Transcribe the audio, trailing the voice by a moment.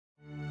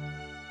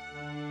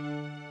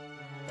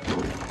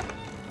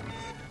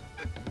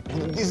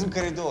Und in diesem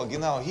Korridor,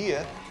 genau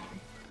hier,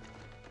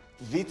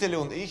 Vitali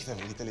und ich, der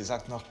Vitali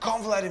sagt noch,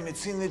 komm Wladimir,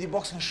 ziehen wir die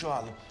Boxhandschuhe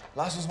an,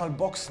 lass uns mal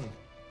boxen.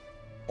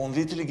 Und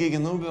Vitali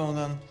gegenüber und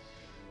dann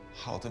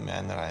haut er mir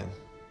einen rein.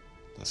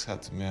 Das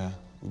hat mir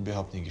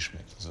überhaupt nie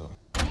geschmeckt. So.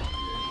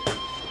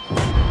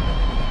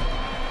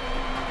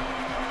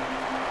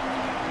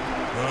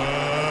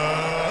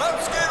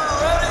 Let's get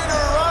ready to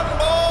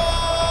rumble!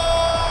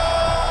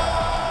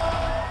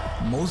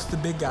 Most of the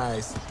big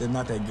guys, they're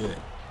not that good.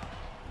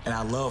 And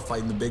I love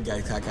fighting the big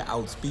guys because I could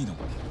outspeed them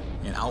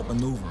and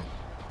outmaneuver them.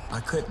 I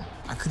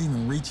couldn't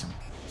even reach him.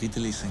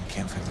 Vitali ist ein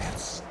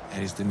Kämpferherz.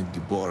 Ist damit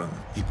geboren.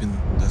 Ich bin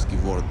das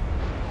geworden.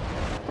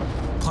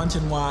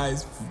 Punching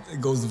wise,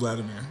 it goes to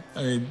Wladimir.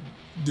 I mean,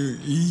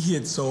 dude, he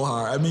hits so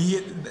hard. I mean, he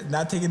hit,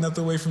 not taking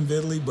nothing away from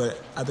Vitali, but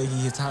I think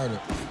he hits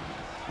harder.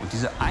 Und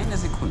diese eine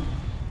Sekunde,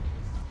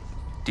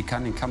 die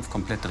kann den Kampf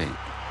komplett drehen.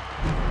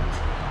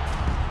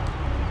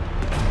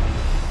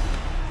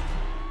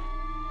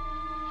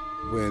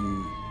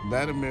 When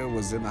Wladimir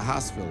was in the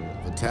hospital,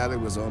 Vitali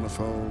was on the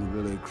phone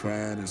really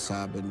crying and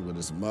sobbing with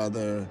his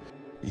mother.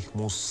 Ich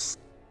muss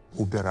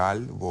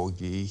überall, wo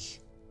gehe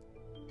ich,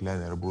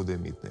 kleiner Bruder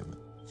mitnehmen.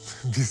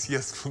 Bis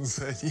jetzt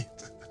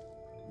funktioniert.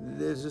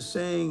 There's a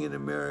saying in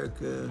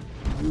America,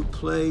 you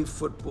play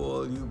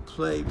football, you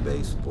play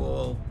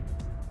baseball,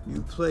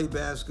 you play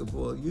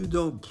basketball, you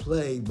don't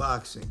play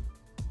boxing.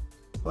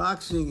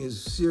 Boxing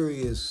is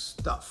serious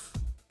stuff.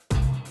 The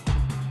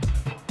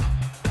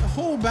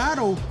whole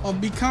battle of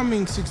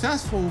becoming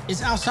successful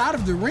is outside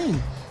of the ring.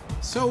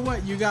 So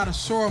what? You got a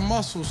sore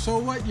muscle. So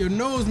what? Your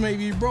nose may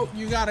be broke.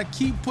 You got to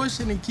keep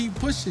pushing and keep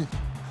pushing.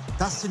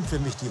 Das sind für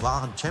mich die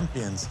wahren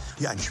Champions,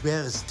 die ein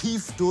schweres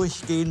Tief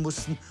durchgehen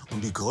mussten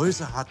und die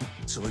Größe hatten,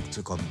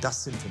 zurückzukommen.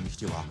 Das sind für mich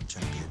die wahren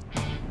Champions.